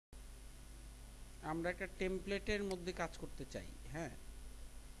আমরা একটা টেমপ্লেটের মধ্যে কাজ করতে চাই। হ্যাঁ,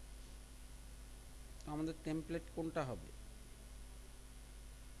 আমাদের টেমপ্লেট কোনটা হবে?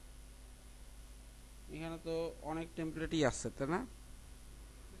 এখানে তো অনেক টেমপ্লেটই আছে, তাই না?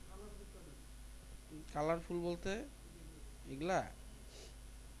 কালারফুল বলতে এগুলা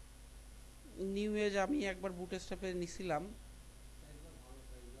নিউ এজ আমি একবার বুটস্ট্র্যাপে নিছিলাম,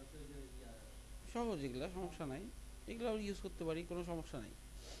 সহজ, এগুলা সমস্যা নাই, এগুলাও ইউজ করতে পারি, কোনো সমস্যা নাই।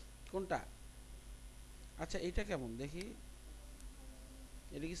 কোনটা? আচ্ছা, এটা কেমন দেখি?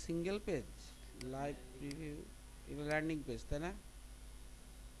 এটা কি সিঙ্গেল পেজ? লাইভ প্রিভিউ, এটা ল্যান্ডিং পেজ তাই না?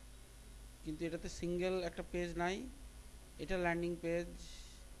 কিন্তু এটাতে সিঙ্গেল একটা পেজ নাই, এটা ল্যান্ডিং পেজ।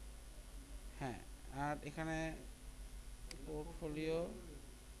 হ্যাঁ, আর এখানে পোর্টফোলিও,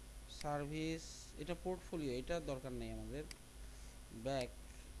 সার্ভিস, এটা পোর্টফোলিও, এটা দরকার নেই আমাদের। ব্যাক,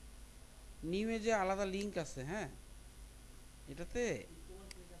 নিউ এজে আলাদা লিঙ্ক আছে। হ্যাঁ, এটাতে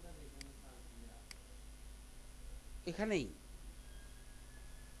এখানেই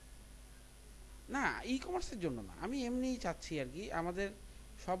না, ই কমার্সের জন্য না, আমি এমনিই চাচ্ছি আর কি, আমাদের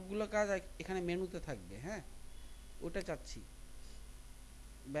সবগুলো কাজ এখানে মেনুতে থাকবে। হ্যাঁ, ওটা চাচ্ছি।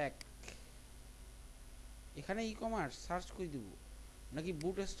 ব্যাক, এখানে ই কমার্স সার্চ করে দিব নাকি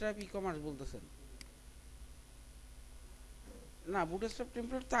বুটস্ট্র্যাপ ই কমার্স বলতেছেন? না, বুটস্ট্র্যাপ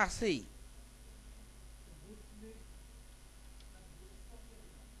টেমপ্লেট তো আছেই।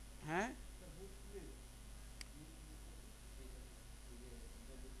 হ্যাঁ,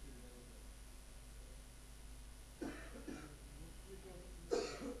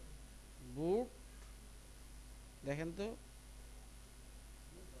 বুট, দেখেন তো,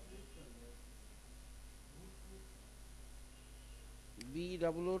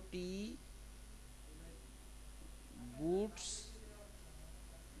 BWT, বুটস,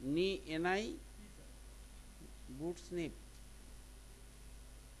 NI, বুট স্নিপ,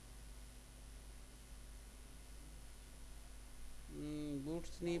 বুট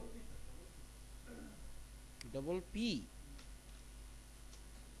স্নিপ, ডবল P।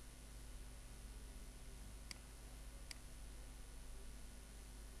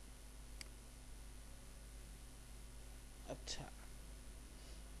 আচ্ছা,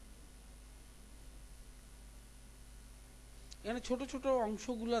 এখানে ছোট ছোট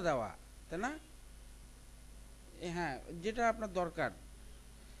অংশগুলো দেওয়া, তাই না? হ্যাঁ, যেটা আপনার দরকার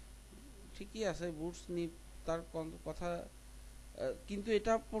ঠিকই আছে, বুট স্নিপ, তার কথা। কিন্তু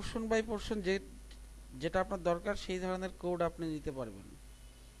এটা পোর্শন বাই পোর্শন, যেটা আপনার দরকার সেই ধরনের কোড আপনি নিতে পারবেন,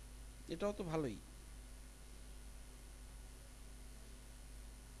 এটাও তো ভালোই।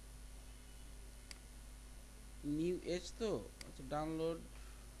 নিউ এজ তো, আচ্ছা ডাউনলোড,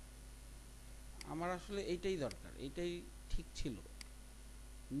 আমার আসলে এইটাই দরকার, এইটাই ঠিক ছিল,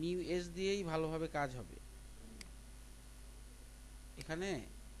 নিউ এজ দিয়েই ভালোভাবে কাজ হবে এখানে,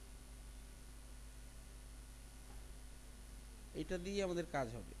 এটা দিয়ে আমাদের কাজ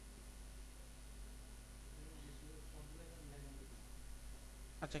হবে।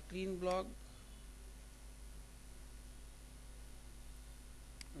 আচ্ছা, clean blog,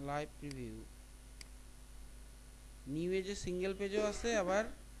 live preview, new এজে সিঙ্গেল পেজও আছে, আবার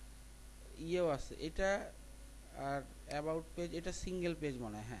ইয়েও আছে এটা, আর অ্যাবাউট পেজ, এটা সিঙ্গেল পেজ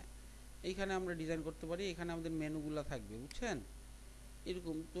মনে হয়। হ্যাঁ, এইখানে আমরা ডিজাইন করতে পারি, এখানে আমাদের মেনুগুলো থাকবে, বুঝছেন?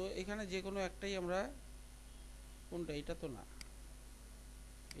 এরকম তো, এখানে যে কোনো একটাই আমরা, কোনটা, এটা তো না,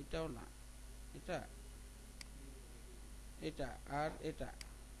 এটাও না, এটা, এটা, আর এটা,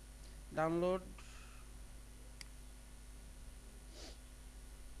 ডাউনলোড,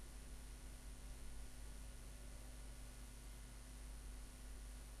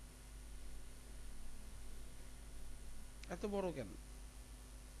 এত বড় কেন?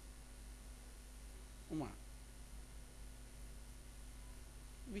 ওমা,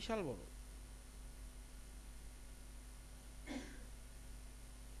 বিশাল বড়।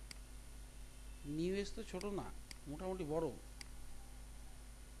 নিউ এজ তো ছোট না, মোটামুটি বড়।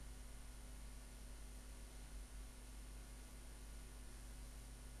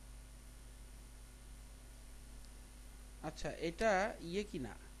 আচ্ছা, এটা ইয়ে কি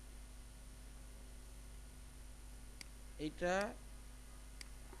না, এটা,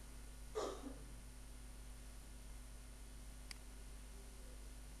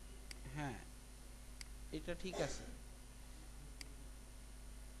 হ্যাঁ, এটা ঠিক আছে।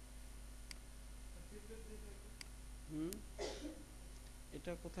 হুম,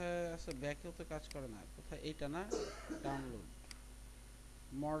 এটা কোথায় আছে? ব্যাকেও তো কাজ করে না, কোথায়, এইটা না, ডাউনলোড,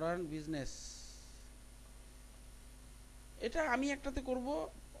 মডার্ন বিজনেস, এটা আমি একটাতে করব,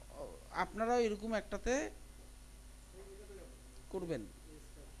 আপনারাও এরকম একটাতে করবেন।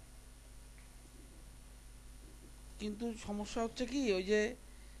 কিন্তু সমস্যা হচ্ছে কি, ওই যে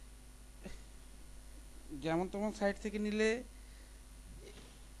যেমন তেমন সাইট থেকে নিলে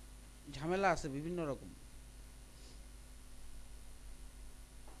ঝামেলা আছে বিভিন্ন রকম।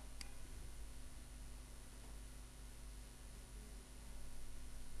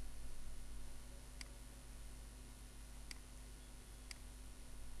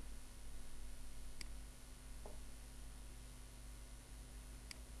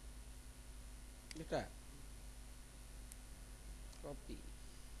 এটা কপি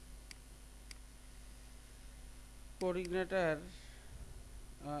কোঅর্ডিনেটর,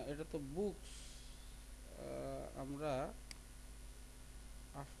 এটা তো বুকস, আমরা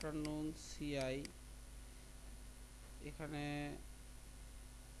আফটারনুন সিআই এখানে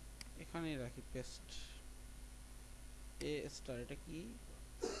এখানেই রাখি, পেস্ট এ স্টার। এটা কি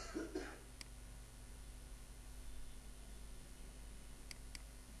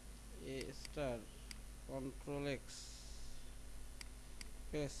এ star control x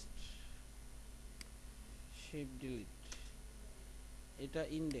paste shift delete. এটা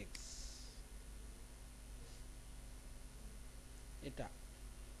ইন্ডেক্স, এটা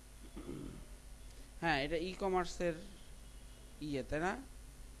হ্যাঁ এটা ই কমার্সের ইয়ে, তাই না?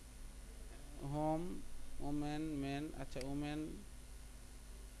 হোম, ওমেন, মেন, আচ্ছা ওমেন,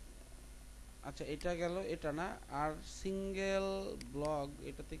 আচ্ছা এটা গেল, এটা না। আর সিঙ্গেল ব্লগ,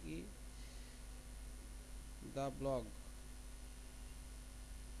 এটাতে কি দা ব্লগ,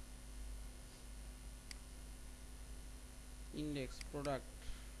 ইন্ডেক্স, প্রোডাক্ট,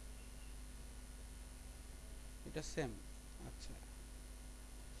 এটা সেম। আচ্ছা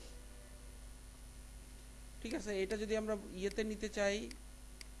ঠিক আছে, এটা যদি আমরা ইয়েতে নিতে চাই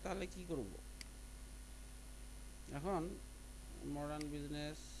তাহলে কি করব? এখন মডার্ন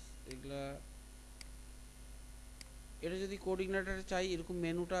বিজনেস এগুলা, এটা যদি কোঅর্ডিনেটরে চাই এরকম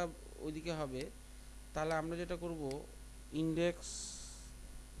মেনুটা ওইদিকে হবে, তাহলে আমরা যেটা করব ইন্ডেক্স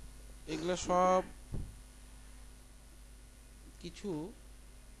এগুলা সব কিছু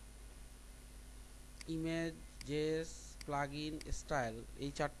ইমেজ, জেস, প্লাগইন, স্টাইল, এই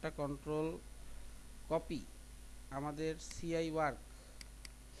চারটা কন্ট্রোল কপি আমাদের সিআই ওয়ার্ক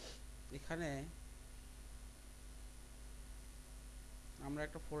এখানে আমরা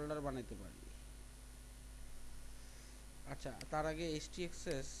একটা ফোল্ডার বানাইতে পারি। আচ্ছা তার আগে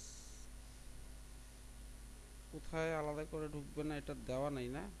htaccess কোথায় আলাদা করে ঢুকবে না এটা দেওয়া নাই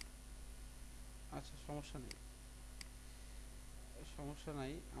না। আচ্ছা সমস্যা নেই, সমস্যা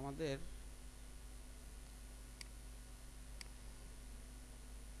নাই। আমাদের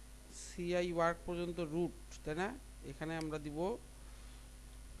সিআই ওয়ার্ক পর্যন্ত রুট, তাই না? এখানে আমরা দিব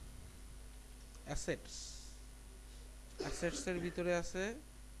অ্যাসেটস, অ্যাসেটসের ভিতরে আছে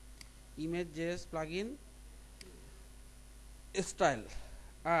ইমেজ, জেস, প্লাগইন, স্টাইল।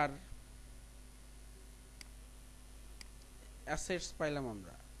 আর অ্যাসেটস পাইলাম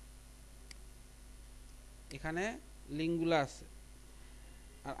আমরা, এখানে লিঙ্কগুলো আছে।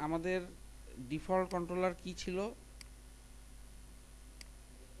 আর আমাদের ডিফল্ট কন্ট্রোলার কি ছিল?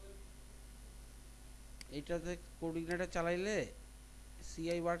 এইটাতে কোঅর্ডিনেটর চালাইলে,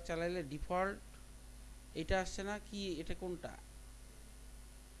 সিআই ওয়ার্ক চালাইলে ডিফল্ট এটা আসছে না কি? এটা কোনটা?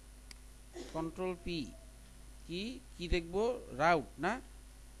 কন্ট্রোল পি, কি কি দেখবো? রাউট না,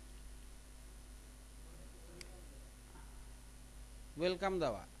 ওয়েলকাম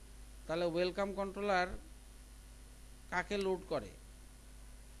দেওয়া। তাহলে ওয়েলকাম কন্ট্রোলার কাকে লোড করে?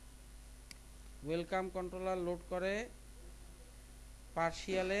 ওয়েলকাম কন্ট্রোলার লোড করে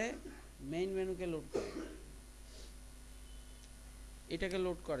পার্শিয়ালে মেইন মেনুকে লোড করে, এটাকে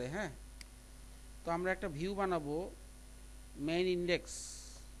লোড করে। হ্যাঁ, তো আমরা একটা ভিউ বানাবো মেইন ইন্ডেক্স,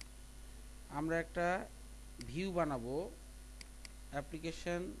 আমরা একটা ভিউ বানাবো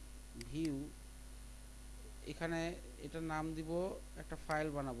অ্যাপ্লিকেশন ভিউ। এখানে এটার নাম দিব, একটা ফাইল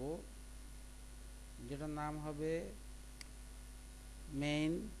বানাবো যেটার নাম হবে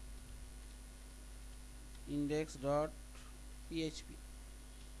মেইন ইন্ডেক্স ডট পিএইচপি।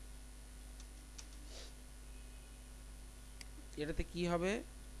 এটাতে কি হবে?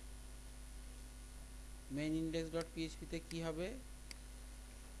 মেইন ইন্ডেক্স ডট পিএইচপিতে কি হবে?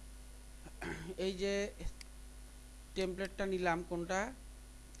 এই যে টেমপ্লেটটা নিলাম, কোনটা?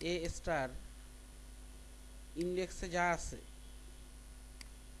 এ স্টার, ইন্ডেক্সে যা আছে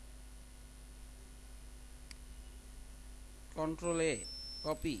কন্ট্রোল এ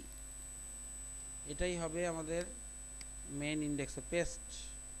কপি, এটাই হবে আমাদের মেইন ইন্ডেক্সে পেস্ট।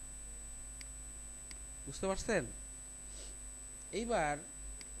 বুঝতে পারছেন? এইবার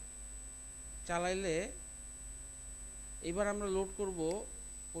চালাইলে এইবার আমরা লোড করব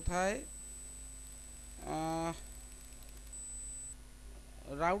কোথায়?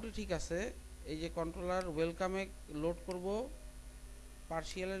 রাউটে ঠিক আছে। এই যে কন্ট্রোলার ওয়েলকামে লোড করব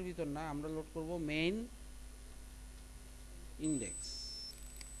পার্শিয়ালের ভিতর না, আমরা লোড করব মেইন ইন্ডেক্স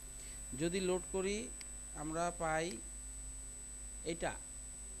যদি লোড করি আমরা পাই এটা।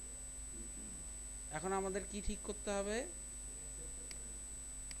 এখন আমাদের কি ঠিক করতে হবে,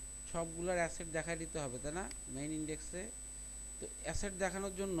 সবগুলোর অ্যাসেট দেখাই দিতে হবে, তাই না, মেইন ইন্ডেক্সে। তো অ্যাসেট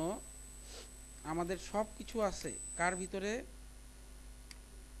দেখানোর জন্য আমাদের সব কিছু আছে কার ভিতরে,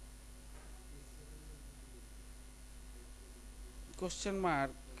 কোশ্চেন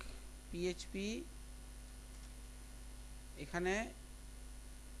মার্ক পিএইচপি, এখানে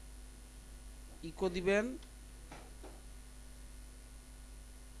ইকো দিবেন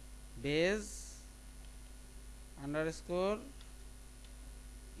বেজ আন্ডারস্কোর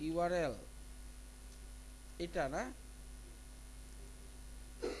ইউআরএল, এটা না,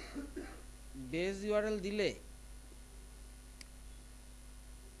 বেজ ইউআরএল দিলে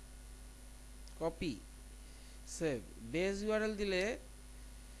কপি সেভ, বেজ ইউআরএল দিলে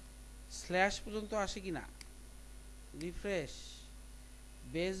স্ল্যাশ পর্যন্ত আসে কিনা, রিফ্রেশ,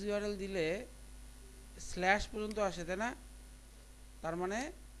 বেজ ইউআরএল দিলে স্ল্যাশ পর্যন্ত আসে, তাই না, তার মানে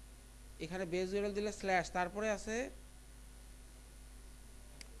এখানে বেজ ইউআরএল দিলে স্ল্যাশ, তারপরে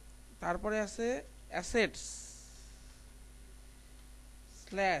আছে অ্যাসেটস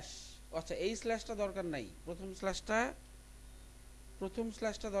স্ল্যাশ। আচ্ছা এই স্ল্যাশটা দরকার নাই, প্রথম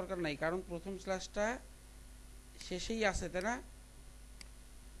স্ল্যাশটা দরকার নাই, কারণ প্রথম স্ল্যাশটা শেষেই আছে, তাই না,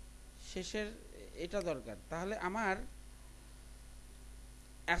 শেষের এটা দরকার। তাহলে আমার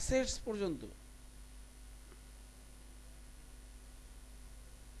অ্যাসেটস পর্যন্ত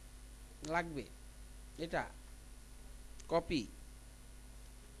লাগবে, এটা কপি,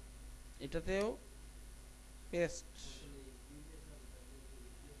 এটাতেও পেস্ট,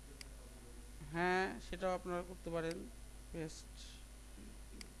 হ্যাঁ সেটাও আপনারা করতে পারেন, পেস্ট।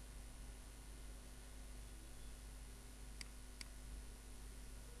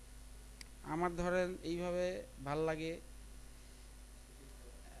 আমার ধরেন এইভাবে ভাল লাগে,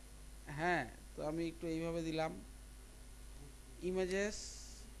 হ্যাঁ, তো আমি একটু এইভাবে দিলাম, ইমেজেস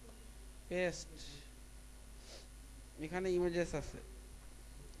পেস্ট, এখানে ইমেজেস আছে,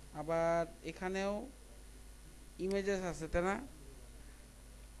 আবার এখানেও ইমেজেস আছে, তাই না,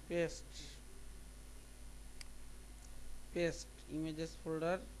 পেস্ট পেস্ট, ইমেজেস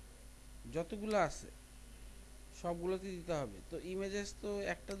ফোল্ডার যতগুলো আছে সবগুলোতে দিতে হবে। তো ইমেজেস তো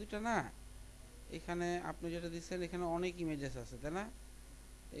একটা দুটা না, এখানে আপনি যেটা দিচ্ছেন এখানে অনেক ইমেজেস আছে, তাই না,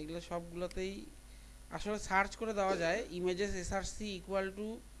 এগুলো সবগুলোতেই আসলে সার্চ করে দেওয়া যায়, images SRC equal to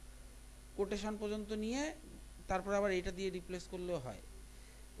quotation পর্যন্ত নিয়ে তারপরে আবার এটা দিয়ে রিপ্লেস করলেও হয়,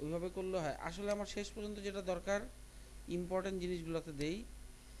 ওইভাবে করলেও হয়। আসলে আমার শেষ পর্যন্ত যেটা দরকার ইম্পর্টেন্ট জিনিসগুলোতে দেই,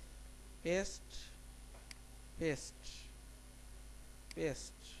 পেস্ট পেস্ট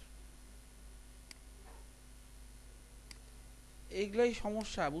পেস্ট, এইগুলাই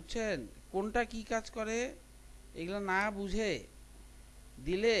সমস্যা, বুঝছেন, কোনটা কি কাজ করে এগুলো না বুঝে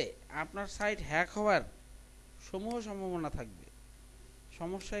দিলে আপনার সাইট হ্যাক হওয়ার সমূহ সম্ভাবনা থাকবে,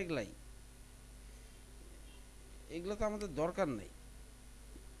 সমস্যা এগুলো তো আমাদের দরকার নেই।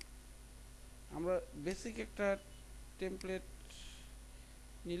 আমরা বেসিক একটা টেমপ্লেট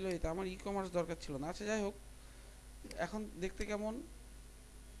নিলেই তো, আমার ই কমার্স দরকার ছিল না। আচ্ছা যাই হোক, এখন দেখতে কেমন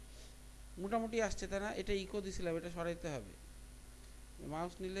মোটামুটি আসছে, তাই না, এটা ইকো দিছিলাম, এটা সরাইতে হবে,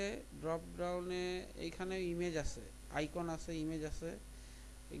 মাউস নিলে ড্রপ ডাউনে এইখানে ইমেজ আছে, আইকন আছে, ইমেজ আছে,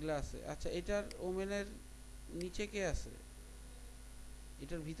 এগুলো আছে। আচ্ছা এটার ওমেনের নিচে কে আছে,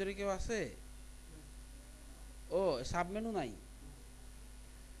 এটার ভিতরে কেউ আছে, ও সাবমেনু নাই,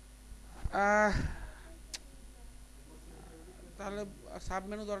 তাহলে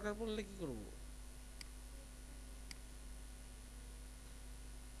সাবমেনু দরকার পড়লে কি করব,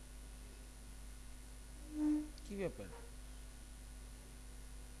 কি ব্যাপার,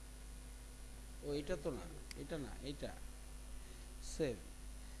 ও এটা তো না, এটা না, এটা সেভ,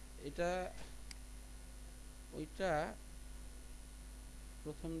 এটা ওইটা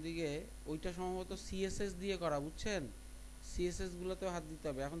প্রথম দিকে, ওইটা সম্ভবত সিএসএস দিয়ে করা, বুঝছেন, সিএসএস গুলোতেও হাত দিতে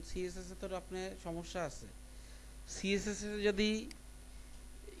হবে। এখন সিএসএস এ তো আপনার সমস্যা আছে, সিএসএস এ যদি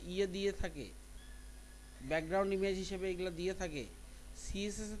ইয়ে দিয়ে থাকে, ব্যাকগ্রাউন্ড ইমেজ হিসেবে এগুলো দিয়ে থাকে,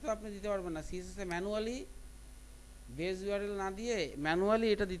 সিএসএস এ তো আপনি দিতে পারবেন না, সিএসএস এ ম্যানুয়ালি বেজ ইউআরএল না দিয়ে ম্যানুয়ালি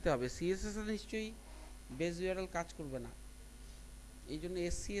এটা দিতে হবে, সিএসএস এ নিশ্চয়ই বেজ ইউআরএল কাজ করবে না, এই জন্য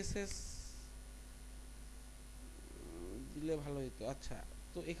এসসিএসএস দিলে ভালো হতো। আচ্ছা,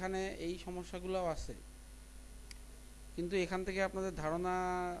 তো এখানে এই সমস্যাগুলোও আছে, কিন্তু এখান থেকে আপনাদের ধারণা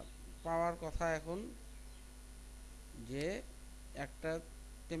পাওয়ার কথা এখন, যে একটা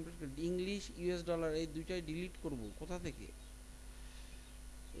টেমপ্লেট ইংলিশ ইউএস ডলার এই দুইটাই ডিলিট করব কোথা থেকে,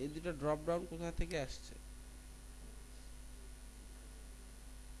 এই দুটো ড্রপ ডাউন কোথা থেকে আসছে,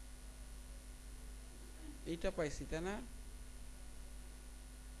 এইটা পাইছি, তাই না,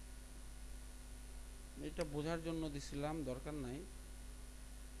 এটা বোঝার জন্য দিছিলাম, দরকার নাই।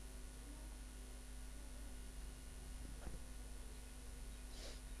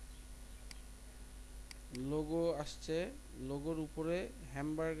 লোগো আসছে, লোগোর উপরে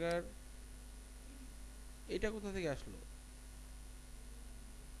হ্যামবার্গার, এটা কোথা থেকে আসলো?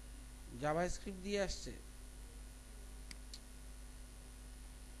 জাভাস্ক্রিপ্ট দিয়ে আসছে।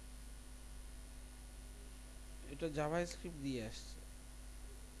 এটা জাভাস্ক্রিপ্ট দিয়ে আসছে।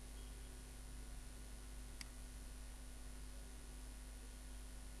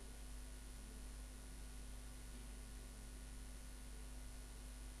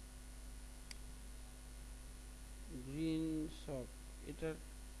 গ্রিন শপ, এটার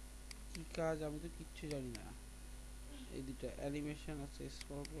কি কাজ আমি তো কিচ্ছু জানি না। এই দুটা অ্যানিমেশন আছে,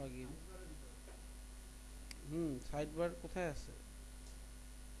 স্ক্রল প্লাগইন। সাইডবার কোথায় আছে?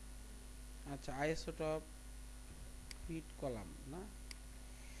 আচ্ছা, আইসোটপ ফিট কলাম না?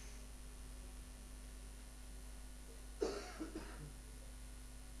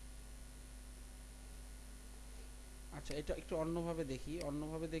 আচ্ছা, এটা একটু অন্যভাবে দেখি।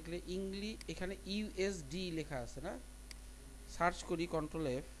 অন্যভাবে দেখলে এখানে ইউএসডি লেখা আছে না? সার্চ করি কন্ট্রোল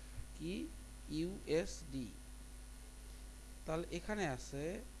এফ, কি ইউএসডি, তাহলে এখানে আছে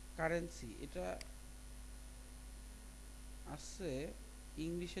কারেন্সি। এটা আছে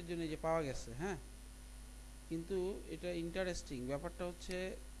ইংলিশের জন্য, যে পাওয়া গেছে, হ্যাঁ। কিন্তু এটা ইন্টারেস্টিং ব্যাপারটা হচ্ছে,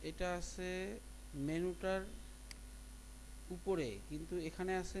 এটা আছে মেনুটার উপরে, কিন্তু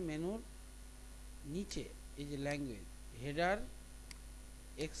এখানে আছে মেনুর নিচে। এই যে ল্যাঙ্গুয়েজ হেডার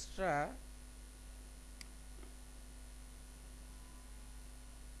এক্সট্রা,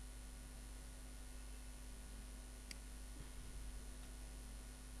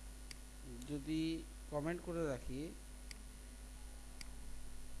 যদি কমেন্ট করে রাখি,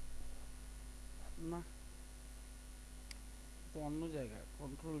 না তো অন্য জায়গা,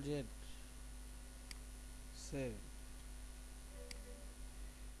 control Z, save,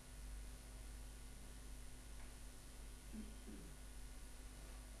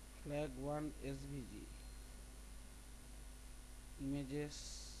 flag 1 SVG, images,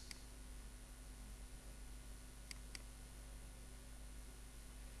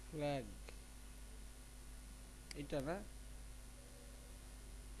 flag, এটা না,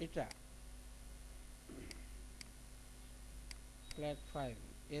 এটা ফ্ল্যাগ 5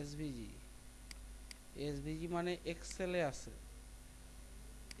 এসভিজি। এসভিজি মানে এক্সেলে আছে,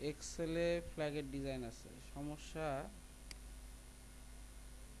 এক্সেলে ফ্ল্যাগের ডিজাইন আছে। সমস্যা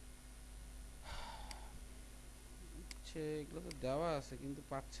হচ্ছে এগুলো তো দেওয়া আছে কিন্তু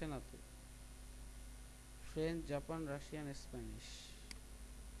পাচ্ছে না তো। French, Japan, Russian, Spanish,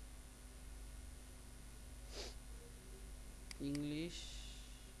 English,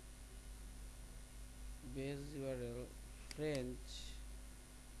 base URL, French.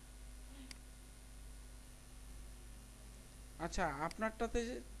 আচ্ছা, আপনারটাতে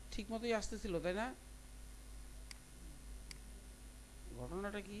ঠিক মতোই আসতেছিল তাই না?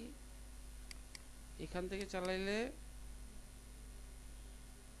 ঘটনাটা কি, এখান থেকে চালাইলে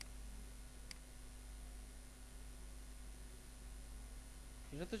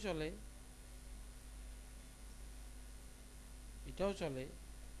এটা তো চলে, এটাও চলে।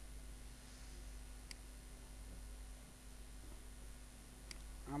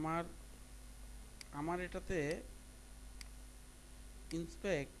 আমার আমার এটাতে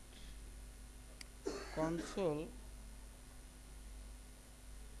ইন্সপেক্ট কনসোল,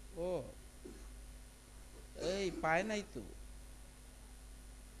 ও এই পায় নাই তো,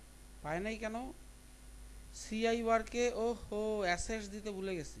 পায় নাই কেন? সিআই ওয়ার্কে, ও হো, অ্যাসেটস দিতে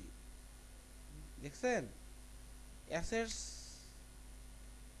ভুলে গেছি, দেখছেন? অ্যাসেটস,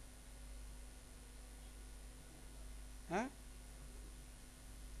 হ্যাঁ,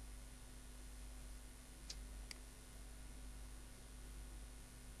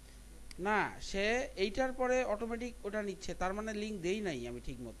 না, সে এইটার পরে অটোমেটিক ওটা নিচ্ছে, তার মানে লিঙ্ক দেই নাই আমি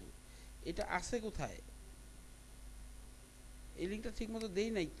ঠিক মতো। এটা আছে কোথায়? এই লিঙ্কটা ঠিক মতো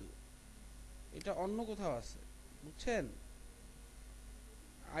দেই নাই তো, এটা অন্য কোথাও আছে, বুঝছেন?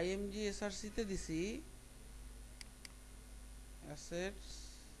 আইএমজি এসআরসিতে দিছি, অ্যাসেটস,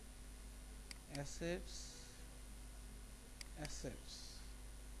 অ্যাসেটস, অ্যাসেটস,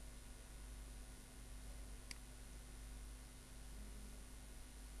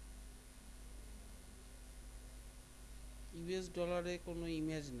 ইউএস ডলারে কোনো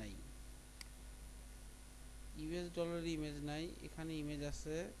ইমেজ নাই, ইউএস ডলারে ইমেজ নাই। এখানে ইমেজ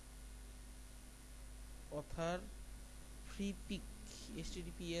আছে, other, free pick,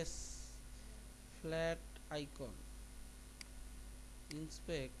 HTTPS, flat icon,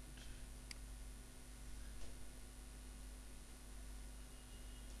 inspect,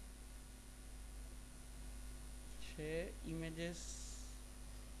 images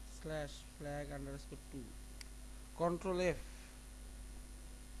slash flag underscore 2, control F,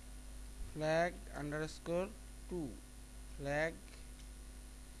 flag underscore 2, flag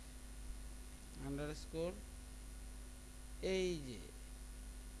underscore, এই যে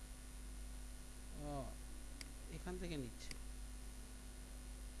এখান থেকে নিচ্ছে।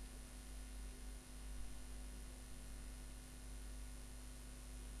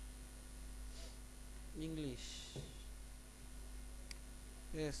 English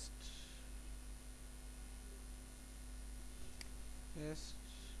paste, paste,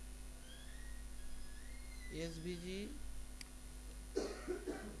 SVG,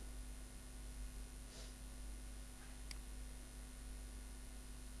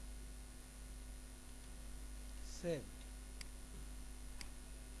 save.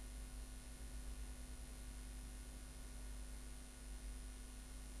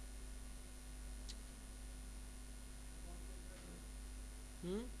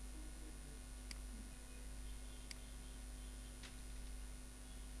 হুম,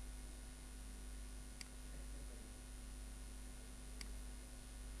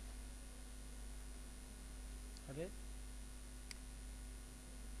 আরে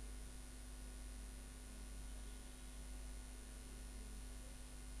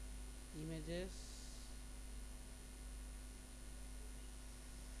ইমেজেস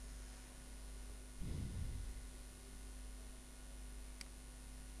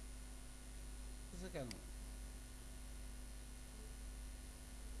কেন?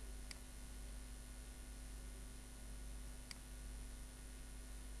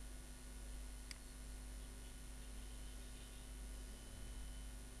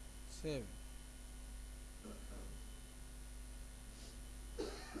 সেভ।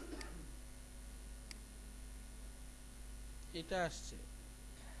 এটা আসছে,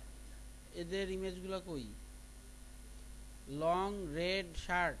 এদের ইমেজগুলো কই? লং রেড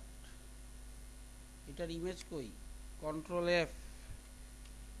শার্ট, এটার ইমেজ কই? Control F,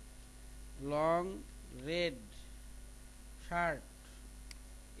 long red shirt,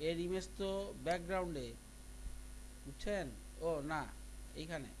 এর ইমেজ তো ব্যাকগ্রাউন্ডে, বুঝছেন? ও না,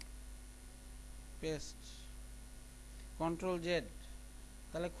 এইখানে পেস্ট, কন্ট্রোল জেড।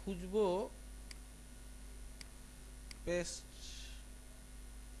 তাহলে খুঁজবো পেস্ট,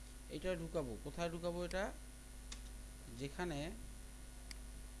 এটা ঢুকাবো কোথায়? ঢুকাবো এটা যেখানে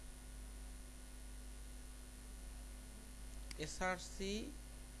এসআরসি,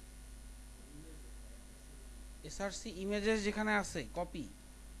 এসআরসি ইমেজেস যেখানে আছে, কপি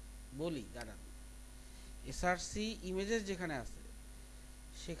বলি দাঁড়ান, এসআরসি ইমেজেস যেখানে আছে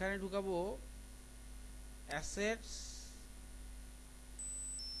সেখানে ঢুকাবো অ্যাসেটস,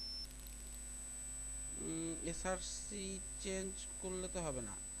 এসআরসি চেঞ্জ করলে তো হবে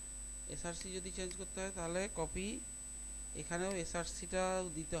না, এসআরসি যদি চেঞ্জ করতে হয় তাহলে কপি, এখানেও এসআরসিটাও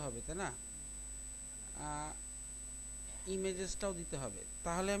দিতে হবে, তাই না? ইমেজেসটাও দিতে হবে,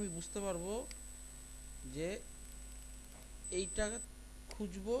 তাহলে আমি বুঝতে পারবো যে এইটা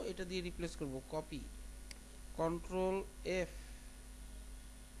খুঁজবো, এটা দিয়ে রিপ্লেস করব। Copy, control F,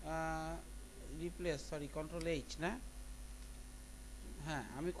 replace, sorry control H না, হ্যাঁ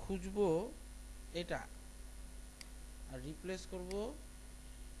আমি খুঁজবো এটা আর রিপ্লেস করব,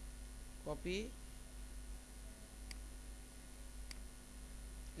 কপি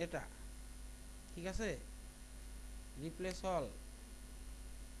এটা, ঠিক আছে? Replace all,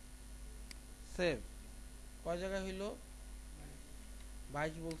 save. কয় জায়গায় হইল?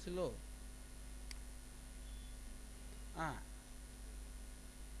 22 বলছিল।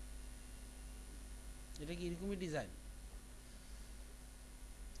 এটা কি এরকমই ডিজাইন?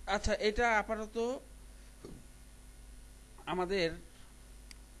 আচ্ছা, এটা আপাতত আমাদের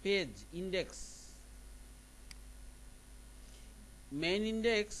পেজ ইন্ডেক্স, মেইন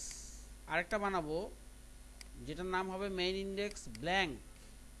ইন্ডেক্স আরেকটা বানাবো যেটার নাম হবে main index blank,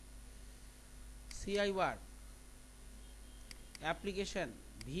 CI word, application,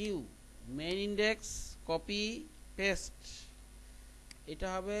 view, main index, copy, paste, এটা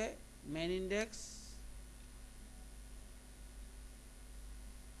হবে মেইন ইন্ডেক্স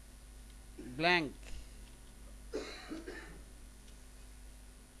ব্ল্যাঙ্ক।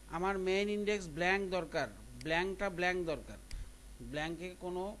 আমার মেইন ইন্ডেক্স ব্ল্যাঙ্ক দরকার, ব্ল্যাঙ্কটা ব্ল্যাঙ্ক দরকার, ব্ল্যাঙ্কে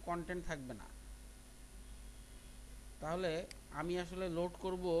কোনো কন্টেন্ট থাকবে না। তাহলে আমি আসলে লোড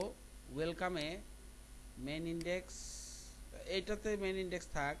করব ওয়েলকামে মেইন ইন্ডেক্স, এইটাতে মেইন ইন্ডেক্স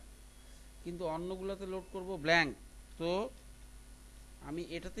থাক, কিন্তু অন্যগুলোতে লোড করব ব্ল্যাঙ্ক। তো আমি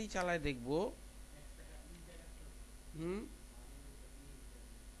এটাতেই চালায় দেখব।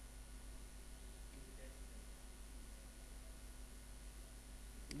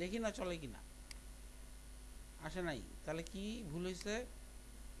 দেখি না চলে কিনা। আসে নাই, তাহলে কি ভুল হয়েছে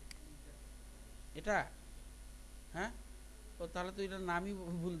এটা? হ্যাঁ, ও তাহলে তো এটার নামই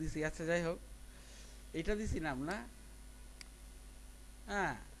ভুল দিছি। আচ্ছা যাই হোক, এটা দিছি নাম না।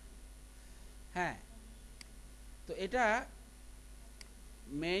 হ্যাঁ হ্যাঁ, তো এটা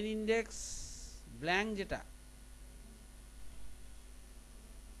মেইন ইন্ডেক্স ব্ল্যাঙ্ক, যেটা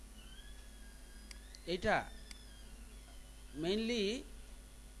এটা মেইনলি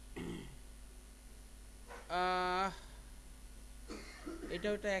এটা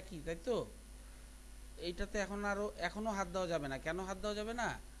ওটা একই, তাই তো? এইটাতে এখনো হাত দেওয়া যাবে না। কেন হাত দেওয়া যাবে না?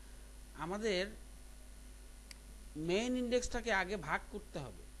 আমাদের মেইন ইন্ডেক্সটাকে আগে ভাগ করতে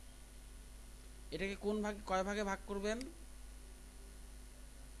হবে। এটাকে কোন ভাগে, কয় ভাগে ভাগ করবেন?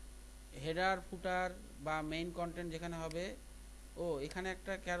 হেডার, ফুটার বা মেইন কন্টেন্ট যেখানে হবে। ও, এখানে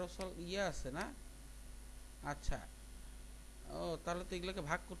একটা ক্যারোসেল আছে না? আচ্ছা, ও তাহলে তো এগুলোকে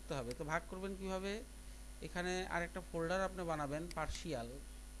ভাগ করতে হবে। তো ভাগ করবেন কিভাবে? এখানে আরেকটা ফোল্ডার আপনি বানাবেন, পার্শিয়াল।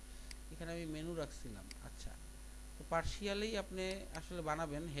 এখানে আমি মেনু রাখছিলাম। আচ্ছা, তো পার্শিয়ালেই আপনি আসলে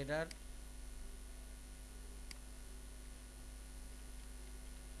বানাবেন হেডার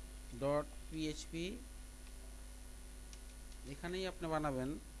ডট পিএইচপি। এখানেই আপনি বানাবেন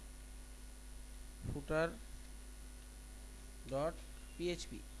ফুটার ডট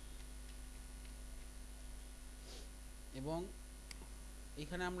পিএইচপি, এবং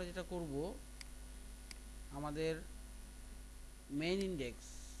এখানে আমরা যেটা করব, আমাদের মেইন ইন্ডেক্স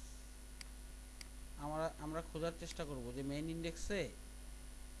আমরা খোঁজার চেষ্টা করব যে মেইন ইন্ডেক্সে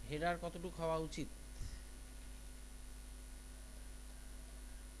হেডার কতটুকু হওয়া উচিত।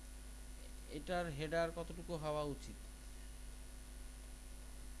 এটার হেডার কতটুকু হওয়া উচিত?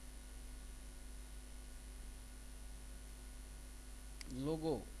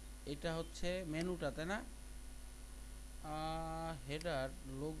 লোগো, এটা হচ্ছে মেনুটা, তাই না? Header,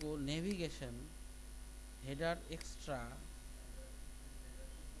 logo, navigation, header extra.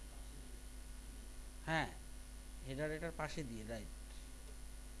 হ্যাঁ, হেডার এটার পাশে দিয়ে, রাইট,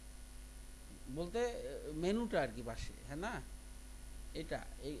 বলতে মেনুটা আর কি পাশে, হ্যাঁ না? এটা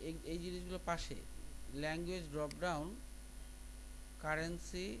এই জিনিসগুলো পাশে। Language drop down,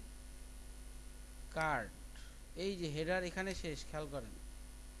 currency, card. এই যে হেডার এখানে শেষ, খেয়াল করেন।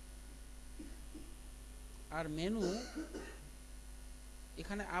 আর মেনু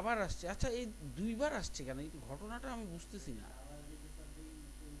এখানে আবার আসছে। আচ্ছা, এই দুইবার আসছে কেন? এই ঘটনাটা আমি বুঝতেছি না।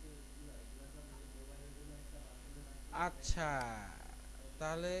 আচ্ছা,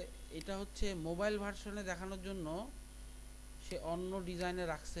 তাহলে এটা হচ্ছে মোবাইল ভার্সনে দেখানোর জন্য সে অন্য ডিজাইনে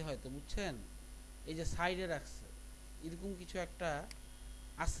রাখছে হয়তো, বুঝছেন? এই যে সাইডে রাখছে, এরকম কিছু একটা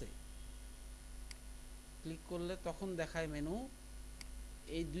আছে। ক্লিক করলে তখন দেখায় মেনু।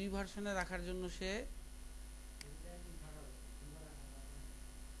 এই দুই ভার্সনে রাখার জন্য সে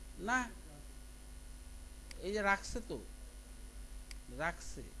না, এই যে রাখছে তো,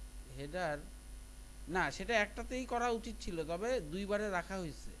 রাখছে হেডার। না, সেটা একটাতেই করা উচিত ছিল, তবে দুইবারে রাখা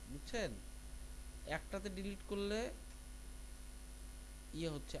হয়েছে, বুঝছেন? একটাতে ডিলিট করলে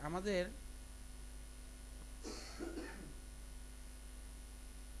হচ্ছে আমাদের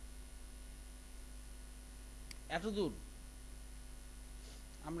এত দূর।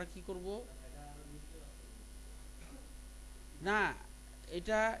 আমরা কি করব? না,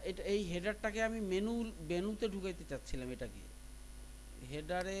 এটা এটা এই হেডারটাকে আমি মেনুতে ঢুকাইতে চাচ্ছিলাম। এটাকে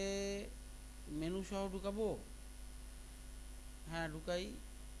হেডারে মেনু সহ ঢুকাবো। হ্যাঁ, ঢুকাই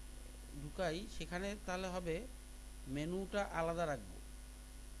ঢুকাই সেখানে তাহলে হবে মেনুটা আলাদা রাখবো।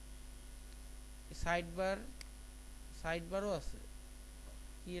 সাইড বার, সাইড বারও আছে।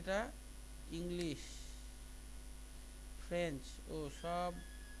 কি এটা? ইংলিশ, ফ্রেঞ্চ, ও সব।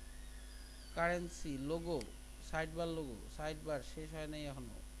 Currency, logo, side bar, logo, side bar শেষ হয় নাই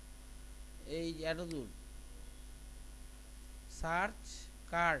এখনো। এই এত দূর। সার্চ,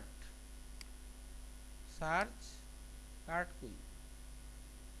 কার্ট, সার্চ কার্ট কই?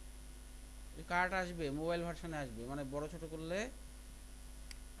 কার্ট আসবে, মোবাইল ভার্সনে আসবে, মানে বড় ছোট করলে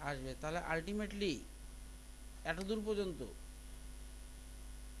আসবে। তাহলে আলটিমেটলি এত দূর পর্যন্ত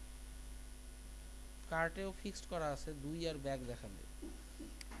কার্টেও ফিক্সড করা আছে 2 আর ব্যাক দেখাবে।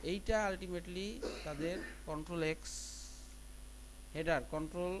 এইটা আলটিমেটলি তাদের control x, header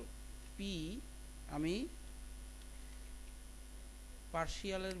control P. আমি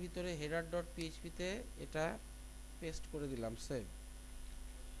পার্শিয়ালের ভিতরে হেডার ডট পিএইচপিতে এটা পেস্ট করে দিলাম, সেভ।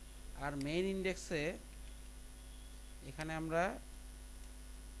 আর মেইন ইন্ডেক্সে এখানে আমরা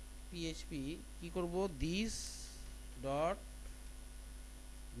পিএইচপি কি করব? This dot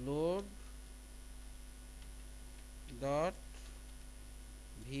load dot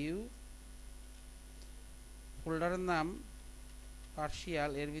view, ফোল্ডারের নাম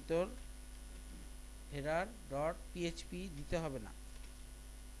পার্শিয়াল, এর ভিতর হেডার ডট পিএইচপি দিতে হবে না,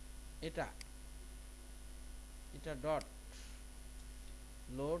 এটা এটা ডট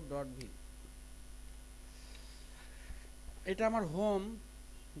লোড ডট ভিউ, এটা আমার হোম,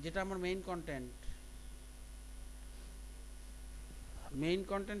 যেটা আমার মেইন কন্টেন্ট। মেইন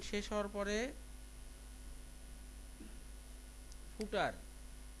কন্টেন্ট শেষ হওয়ার পরে ফুটার,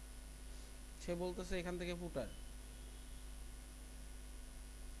 সে বলতেছে এখান থেকে ফুটার,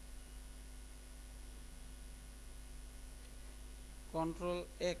 কন্ট্রোল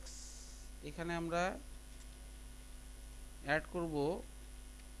এক্স, এখানে আমরা অ্যাড করব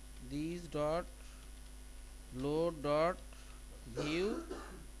this dot load dot view,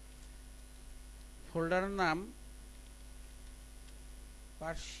 ফোল্ডারের নাম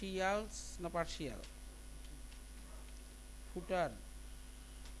পার্সিয়ালস না পার্সিয়াল, ফুটার,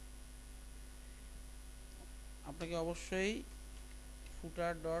 আপনাকে অবশ্যই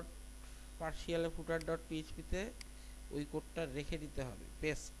ফুটার ডট পার্সিয়ালে ফুটার ডট পিএইচপিতে ওই কোডটা রেখে দিতে হবে,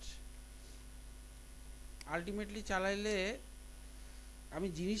 পেস্ট। আলটিমেটলি চালাইলে আমি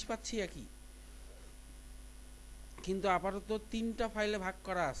জিনিস পাচ্ছি একই, কিন্তু আপাতত 3টা ফাইলে ভাগ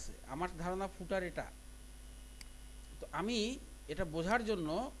করা আছে, আমার ধারণা ফুটার এটা। তো আমি এটা বোঝার জন্য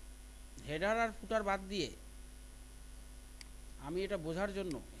হেডার আর ফুটার বাদ দিয়ে, আমি এটা বোঝার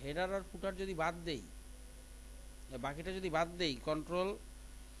জন্য হেডার আর ফুটার যদি বাদ দেই, বাকিটা যদি বাদ দেই, কন্ট্রোল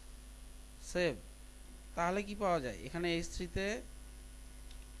সেভ, তাহলে কি পাওয়া যায়? এখানে H3-তে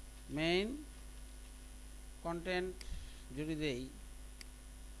মেইন কন্টেন্ট যদি দেই,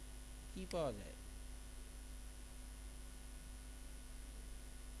 কি পাওয়া যায়?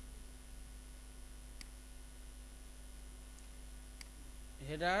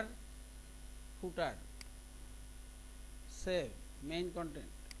 হেডার ফুটার সেভ মেইন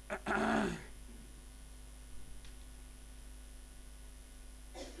কন্টেন্ট।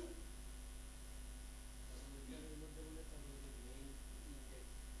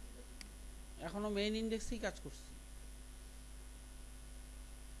 এখনো মেইন ইন্ডেক্সেই কাজ করছি।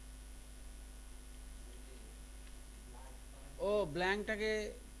 ও ব্ল্যাঙ্কটাকে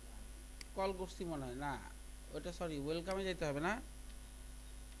কল করছি মনে হয়, না ওটা সরি ওয়েলকামে যেতে হবে না,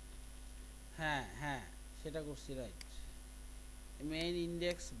 হ্যাঁ হ্যাঁ সেটা করছি, রাইট। মেইন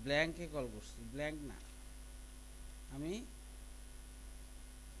ইন্ডেক্স ব্ল্যাঙ্কে কল করছি, ব্ল্যাঙ্ক না, আমি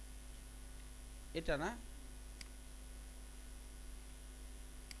এটা না,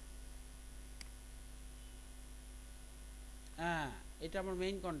 হ্যাঁ এটা আমার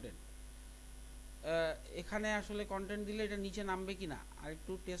মেইন কন্টেন্ট। এখানে আসলে কন্টেন্ট দিলে এটা নিচে নামবে কি না আর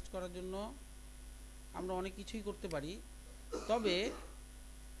একটু টেস্ট করার জন্য আমরা অনেক কিছুই করতে পারি। তবে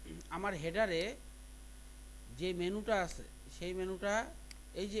আমার হেডারে যে মেনুটা আছে সেই মেনুটা,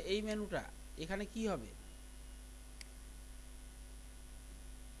 এই যে এই মেনুটা, এখানে কি হবে?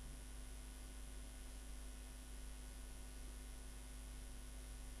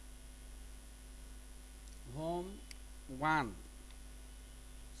 হোম 1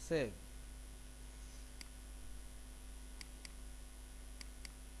 সেভ,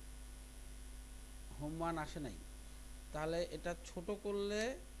 হোম 1 আসে নাই, তাহলে এটা ছোট করলে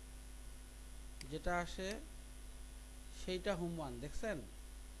যেটা আসে সেইটা হোম 1, দেখছেন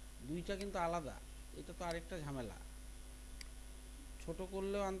দুইটা কিন্তু আলাদা, এটা তো আরেকটা ঝামেলা, ছোট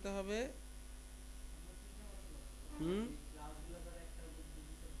করলেও আনতে হবে। হুম,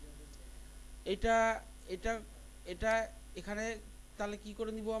 এটা এটা এটা এখানে তাহলে কি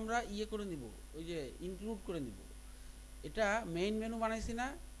করে নিব আমরা, ইয়ে করে নিব, ওই যে ইনক্লুড করে নিব। এটা মেইন মেনু বানাইছি না,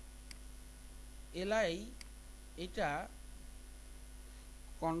 এলআই, এটা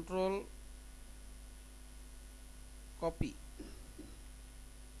control copy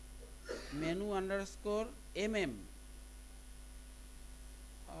menu underscore MM,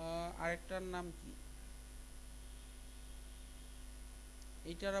 আরেকটার নাম কি,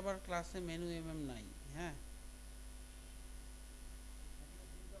 এটার আবার ক্লাসে মেনু এমএম নাই, হ্যাঁ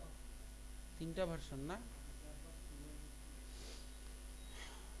 3টা ভার্সন না,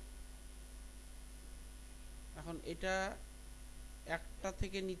 এখন এটা একটা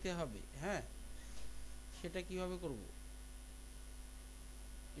থেকে নিতে হবে, হ্যাঁ সেটা কিভাবে করব?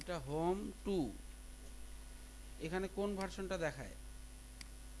 এটা হোম 2, এখানে কোন ভার্সনটা দেখায়?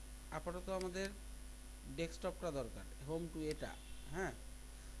 আপাতত আমাদের ডেস্কটপটা দরকার, হোম 2 এটা, হ্যাঁ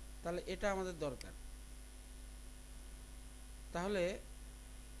তাহলে এটা আমাদের দরকার। তাহলে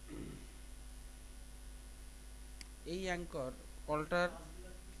এই অ্যাঙ্কর অল্টার,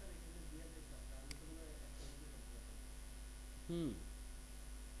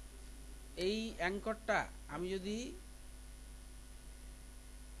 এই অ্যাঙ্করটা আমি যদি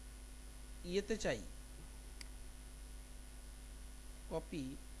ইয়েতে চাই, কপি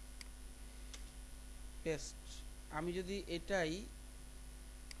পেস্ট। আমি যদি এটাই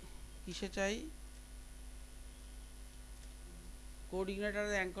কিসে চাই, কোড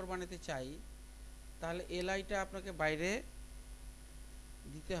ইগনাইটারের অ্যাঙ্কর বানাতে চাই, তাহলে এলআইটা আপনাকে বাইরে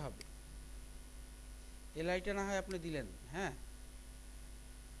দিতে হবে। এলআইটা না হয় আপনি দিলেন, হ্যাঁ।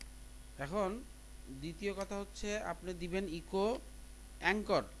 এখন দ্বিতীয় কথা হচ্ছে আপনি দিবেন ইকো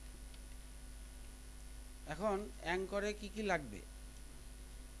অ্যাঙ্কর। এখন অ্যাঙ্করে কি কি লাগবে?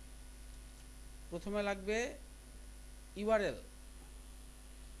 প্রথমে লাগবে ইউআরএল।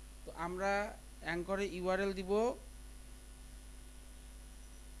 তো আমরা অ্যাঙ্করে ইউআরএল দিব,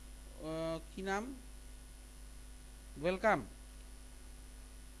 কি নাম, ওয়েলকাম,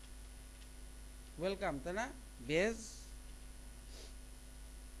 ওয়েলকাম, তাই না, বেজ।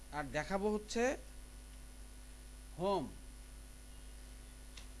 আর দেখাবো হচ্ছে হোম।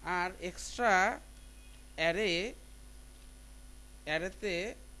 আর এক্সট্রা অ্যারেতে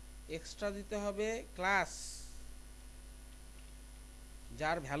এক্সট্রা দিতে হবে ক্লাস,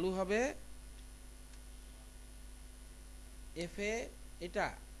 যার ভ্যালু হবে এফএ, এটা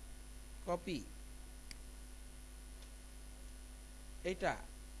কপি, এটা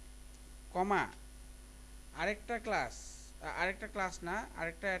কমা, আরেকটা ক্লাস না,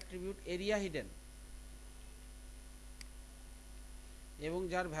 আরেকটা অ্যাট্রিবিউট এরিয়া হিডেন, এবং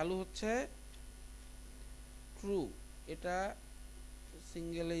যার ভ্যালু হচ্ছে ট্রু। এটা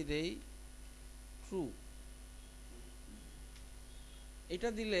সিঙ্গেলেই দেই, ট্রু। এটা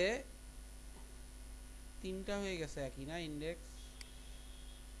দিলে তিনটা হয়ে গেছে একই না, ইন্ডেক্স।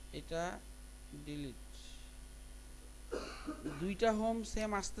 এটা ডিলিট। দুইটা হোম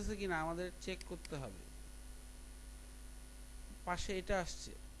সেম আসতেছে কিনা আমাদের চেক করতে হবে। পাশে এটা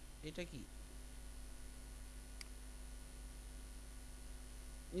আসছে, এটা কি,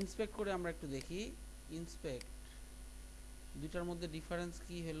 ইন্সপেক্ট করে আমরা একটু দেখি। ইন্সপেক্ট, দুইটার মধ্যে ডিফারেন্স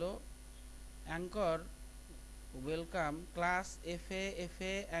কি হলো? Anchor welcome, class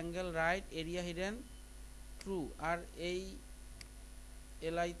FA angle right, area hidden, true. আর এই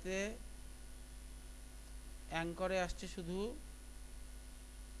এলআইতে অ্যাঙ্করে আসছে শুধু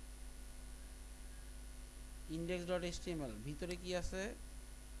index.html। ভিতরে কি আছে?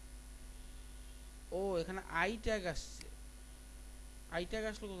 ও, এখানে আই ট্যাগ আসছে। আই ট্যাগ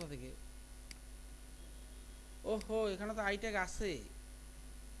আসলো কোথা থেকে? ওহো, এখানে তো আই ট্যাগ আছে।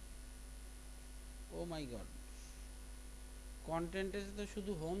 ও মাই গড, কন্টেন্টে তো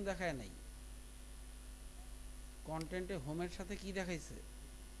শুধু হোম দেখায় নাই, কন্টেন্টে হোমের সাথে কি দেখাইছে?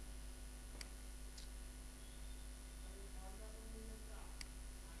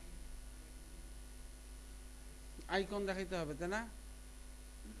 আইকন দেখাইতে হবে, তাই না?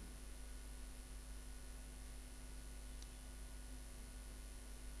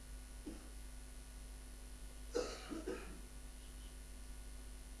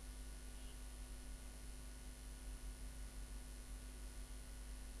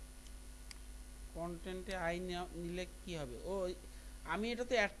 কন্টেন্টে আই নিলে কি হবে? ও, আমি এটা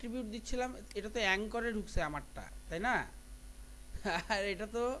তো অ্যাট্রিবিউট দিচ্ছিলাম, এটা তো অ্যাঙ্করে ঢুকছে আমারটা, তাই না? আর এটা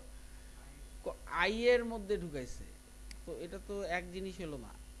তো আই এর মধ্যে ঢুকাইছে। তো এটা তো এক জিনিস হলো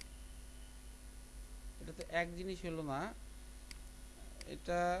না, এটা তো এক জিনিস হলো না।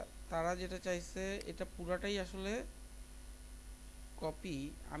 এটা তারা যেটা চাইছে এটা পুরাটাই আসলে কপি।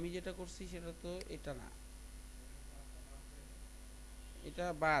 আমি যেটা করছি সেটা তো এটা না, এটা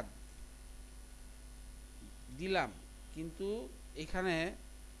বাদ দিলাম, কিন্তু এখানে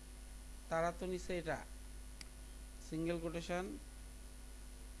তারা তো নিচে এটা single quotation,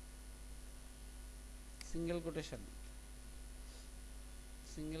 single quotation,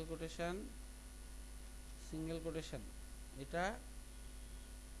 single quotation, single quotation, এটা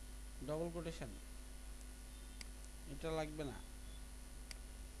ডবল কোটেশন, এটা লাগবে না,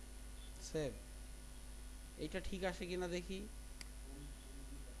 সেভ। এটা ঠিক আসে কিনা দেখি।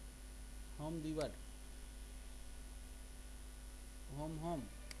 হোম দুইবার, home home,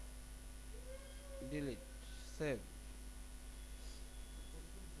 delete, save.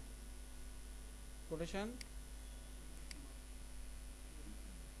 Quotation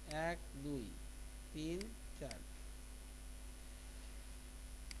 1 2 3 4।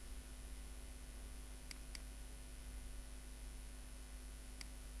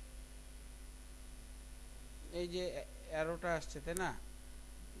 এই যে অ্যারোটা আসছে, তাই না?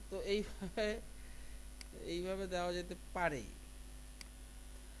 তো এইভাবে দেওয়া যেতে পারে।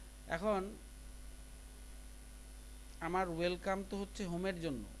 এখন আমার ওয়েলকাম তো হচ্ছে হোমের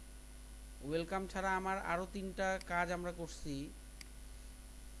জন্য। ওয়েলকাম ছাড়া আমার আরও তিনটা কাজ আমরা করছি,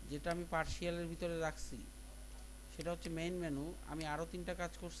 যেটা আমি পার্শিয়ালের ভিতরে রাখছি। সেটা হচ্ছে মেইন মেনু। আমি আরও তিনটা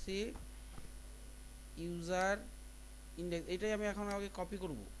কাজ করছি, ইউজার ইন্ডেক্স। এটাই আমি এখন আগে কপি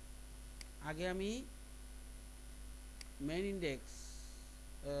করব। আগে আমি মেইন ইন্ডেক্স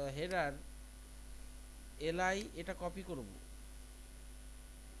হেডার এলআই এটা কপি করব,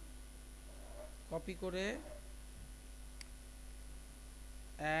 কপি করে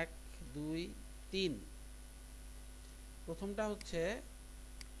 1 2 3 প্রথমটা হচ্ছে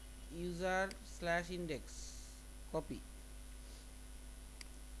ইউজার স্ল্যাশ ইন্ডেক্স কপি,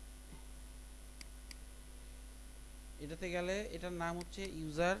 এটাতে গেলে এটার নাম হচ্ছে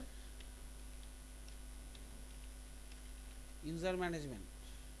ইউজার ম্যানেজমেন্ট,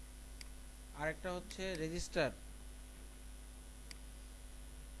 আরেকটা হচ্ছে রেজিস্টার,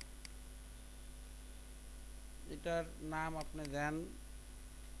 এটার নাম আপনি দেন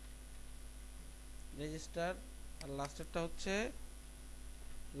রেজিস্টার, আর লাস্টেরটা হচ্ছে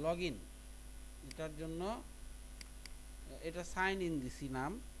লগইন, এটার জন্য এটা সাইন ইন দিছি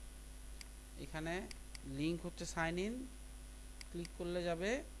নাম, এখানে লিংক হচ্ছে সাইন ইন, ক্লিক করলে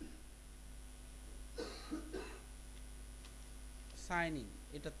যাবে সাইন ইন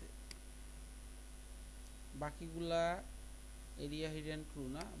এটাতে। বাকিগুলা এরিয়া হিডেন ট্রু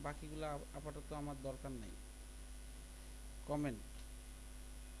না, বাকিগুলা আপাতত আমার দরকার নাই, কমেন্ট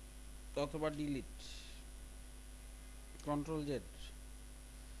অথবা delete, control Z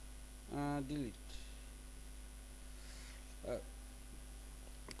delete,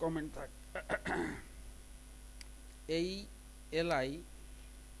 comment থাক। এই এলআই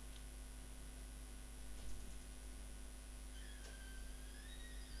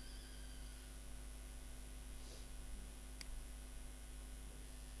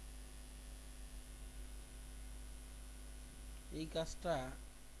এই কাজটা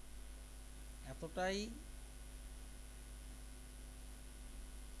এতটাই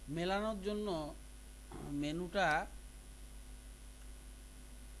মেলানোর জন্য মেনুটা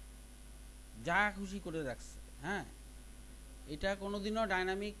যা খুশি করে রাখছে। হ্যাঁ, এটা কোনোদিনও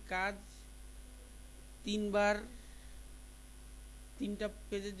ডাইনামিক কাজ তিনটা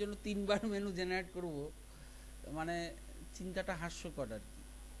পেজের জন্য 3বার মেনু জেনারেট করব, মানে চিন্তাটা হাস্যকর আর কি।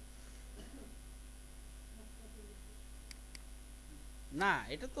 না,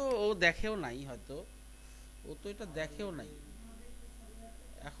 এটা তো ও দেখেও নাই, হয়তো ও তো এটা দেখেও নাই।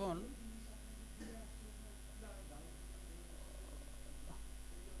 এখন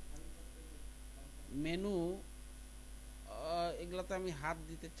মেনু এগুলাতে আমি হাত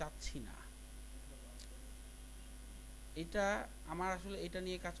দিতে চাচ্ছি না, এটা আমার আসলে এটা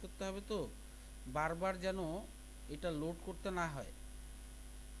নিয়ে কাজ করতে হবে, তো বারবার যেন এটা লোড করতে না হয়।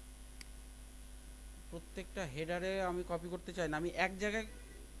 প্রত্যেকটা হেডারে আমি কপি করতে চাই না, আমি এক জায়গায়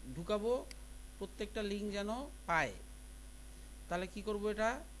ঢুকাবো, প্রত্যেকটা লিঙ্ক যেন পায়। তাহলে কি করব,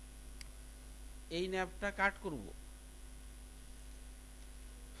 এটা এই ন্যাবটা কাট করব,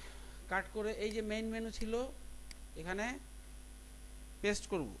 কাট করে এই যে মেইন মেনু ছিল এখানে পেস্ট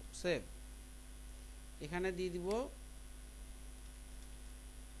করব, সেভ, এখানে দিয়ে দিব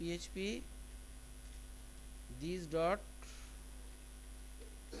PHP this dot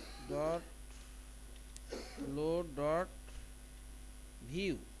load dot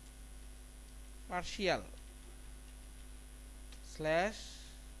view partial slash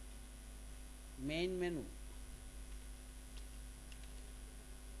main menu,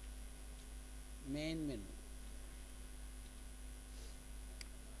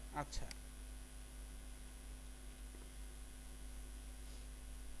 আচ্ছা।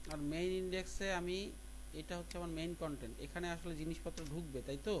 আর মেইন ইন্ডেক্সে আমি এটা হচ্ছে আমার মেইন কন্টেন্ট, এখানে আসলে জিনিসপত্র ঢুকবে,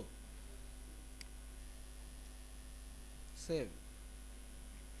 তাই তো সেভ।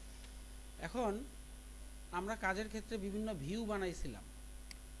 এখন আমরা কাজের ক্ষেত্রে বিভিন্ন ভিউ বানাইছিলাম,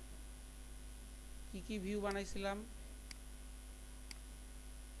 কি কি ভিউ বানাইছিলাম,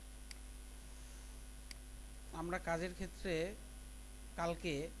 আমরা কাজের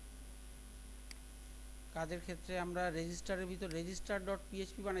ক্ষেত্রে আমরা রেজিস্টারের ভিতর রেজিস্টার ডট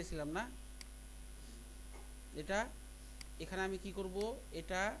পিএইচপি বানাইছিলাম না, এটা এখানে আমি কি করব,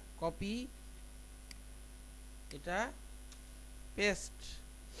 এটা কপি, এটা পেস্ট,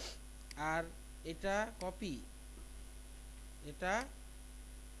 আর এটা কপি, এটা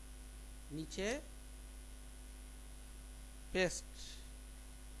নিচে পেস্ট,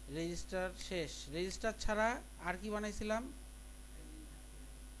 রেজিস্টার শেষ। রেজিস্টার ছাড়া আর কি বানাইছিলাম,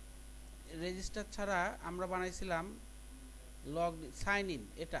 রেজিস্টার ছাড়া আমরা বানাইছিলাম লগ সাইন ইন,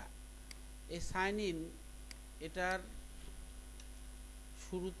 এটা এই সাইন ইন এটার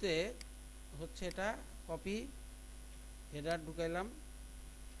শুরুতে হচ্ছে এটা কপি, হেডার ঢুকাইলাম,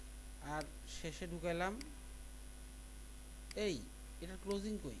 আর শেষে ঢুকাইলাম এই, এটার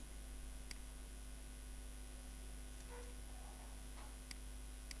ক্লোজিং কই,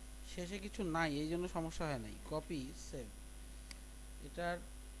 শেষে কিছু নাই, এই জন্য সমস্যা হয় নাই, কপি সেভ, এটার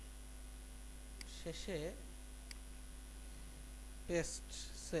শেষে পেস্ট,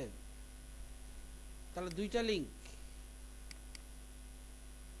 সেভ। তাহলে দুইটা লিঙ্ক,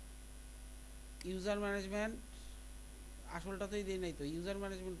 ইউজার ম্যানেজমেন্ট, আসলটাতেই দেই নাই তো, ইউজার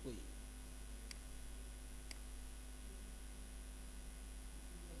ম্যানেজমেন্ট কই?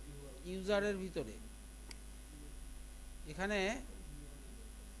 ইউজারের ভিতরে এখানে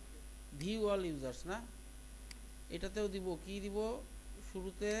ভিউ অল ইউজার্স না, এটাতেও দিব, কি দিব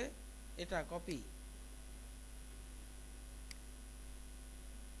শুরুতে, এটা কপি।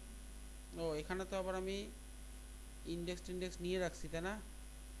 ও এখানে তো আবার আমি ইন্ডেক্স নিয়ে রাখছি, তাই না?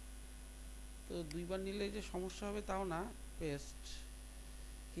 তো দুইবার নিলে যে সমস্যা হবে তাও না, পেস্ট,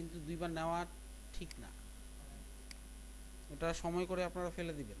 কিন্তু দুইবার নেওয়া ঠিক না, ওটা সময় করে আপনারা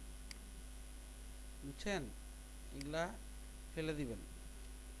ফেলে দিবেন, বুঝছেন? এগুলা ফেলে দিবেন,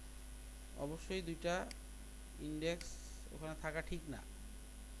 অবশ্যই দুইটা ইন্ডেক্স ওখানে থাকা ঠিক না,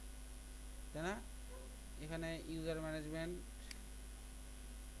 তাই না? এখানে ইউজার ম্যানেজমেন্ট,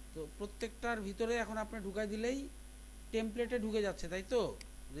 তো প্রত্যেকটার ভিতরে এখন আপনি ঢুকাই দিলেই টেমপ্লেটে ঢুকে যাচ্ছে, তাই তো?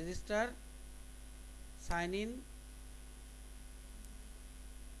 রেজিস্টার, সাইন ইন,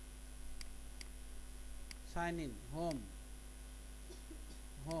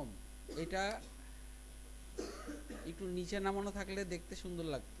 হোম, এটা একটু নিচে নামানো থাকলে দেখতে সুন্দর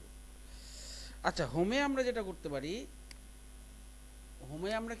লাগতো। আচ্ছা, হোমে আমরা যেটা করতে পারি, হোমে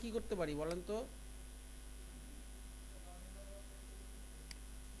আমরা কি করতে পারি বলেন তো?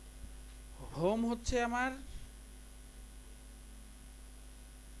 হোম হচ্ছে আমার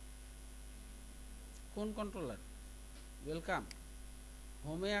কোন কন্ট্রোলার? ওয়েলকাম।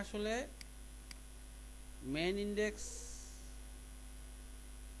 হোমে আসলে মেইন ইন্ডেক্স,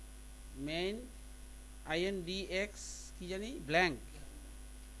 মেইন INDX কি জানি ব্ল্যাঙ্ক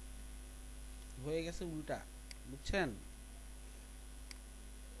হয়ে গেছে, উল্টা, বুঝছেন?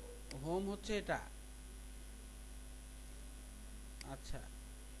 হোম হচ্ছে এটা। আচ্ছা,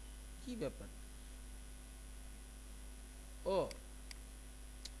 কি ব্যাপার? ও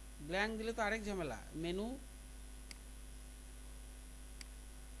ব্ল্যাঙ্ক দিলে তো আরেক ঝামেলা, মেনু,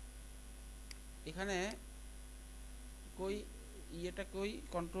 এখানে কই ইয়েটা কই,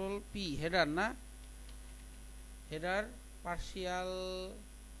 কন্ট্রোল পি, হেডার না, হেডার পার্শিয়াল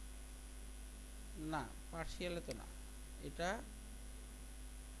না, পার্শিয়ালে তো না, এটা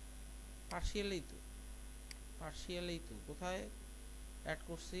পার্শিয়ালেই তো কোথায় অ্যাড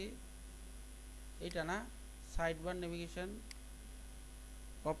করছি, এটা না, side bar navigation,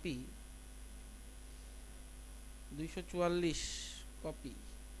 copy 244, copy,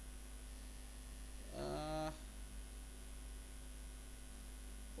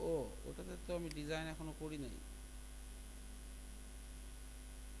 ও ওটাতে তো আমি ডিজাইন এখনো করি নাই,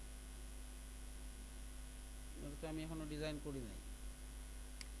 ওটাতে আমি এখনো ডিজাইন করি নাই।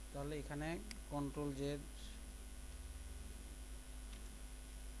 তাহলে এখানে কন্ট্রোল জেড,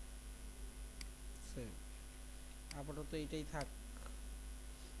 সেভ, আপাতত এইটাই থাক,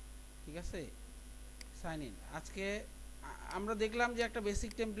 ঠিক আছে? Sign in. আজকে আমরা দেখলাম যে একটা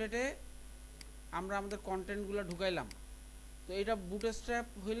বেসিক টেমপ্লেটে আমরা আমাদের কন্টেন্টগুলো ঢুকাইলাম, তো এটা বুটস্ট্র্যাপ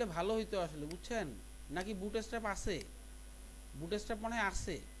হইলে ভালো হইতো আসলে, বুঝছেন? নাকি বুটস্ট্র্যাপ আছে? বুটস্ট্র্যাপ মনে হয়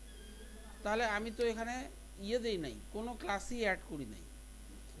আছে। তাহলে আমি তো এখানে ইয়ে দেই নাই, কোনো ক্লাসই অ্যাড করি নাই।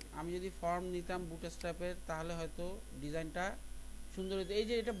 আমি যদি ফর্ম নিতাম বুটস্ট্র্যাপের তাহলে হয়তো ডিজাইনটা সুন্দর হতো। এই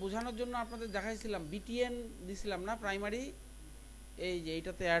যে এটা বোঝানোর জন্য আপনাদের দেখাইছিলাম, BTN দিছিলাম না প্রাইমারি, এই যে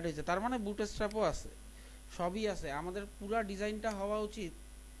এইটাতে অ্যাড হয়েছে, তার মানে বুটস্ট্র্যাপও আছে, সবই আছে। আমাদের পুরা ডিজাইনটা হওয়া উচিত,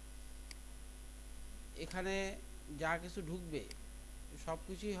 এখানে যা কিছু ঢুকবে সব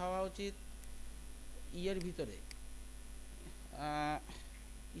কিছুই হওয়া উচিত ইয়ের ভিতরে,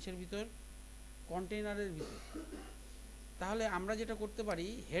 কিসের ভিতর? কন্টেইনারের ভিতর। তাহলে আমরা যেটা করতে পারি,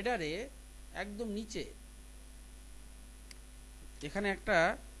 হেডারে একদম নিচে এখানে একটা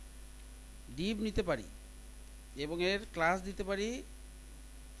ডিভ নিতে পারি এবং এর ক্লাস দিতে পারি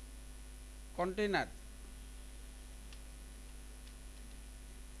কন্টেইনার,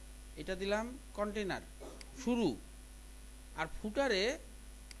 এটা দিলাম কন্টেইনার শুরু, আর ফুটারে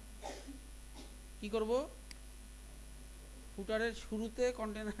কি করব? ফুটারের শুরুতে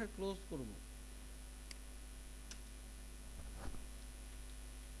কন্টেইনার ক্লোজ করব।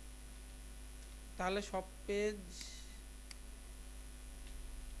 তাহলে সব পেজ,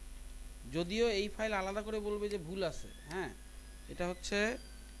 যদিও এই ফাইল আলাদা করে বলবে যে ভুল আছে, হ্যাঁ, এটা হচ্ছে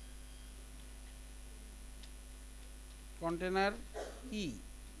কন্টেইনার কি,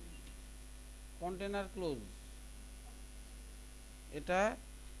 কন্টেইনার ক্লোজ, এটা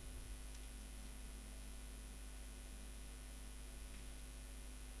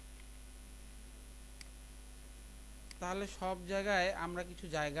তাহলে সব জায়গায় আমরা কিছু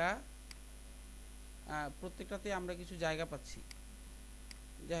জায়গা, প্রত্যেকটাতে আমরা কিছু জায়গা পাচ্ছি।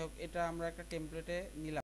 যাই হোক, এটা আমরা একটা টেমপ্লেটে নিলাম।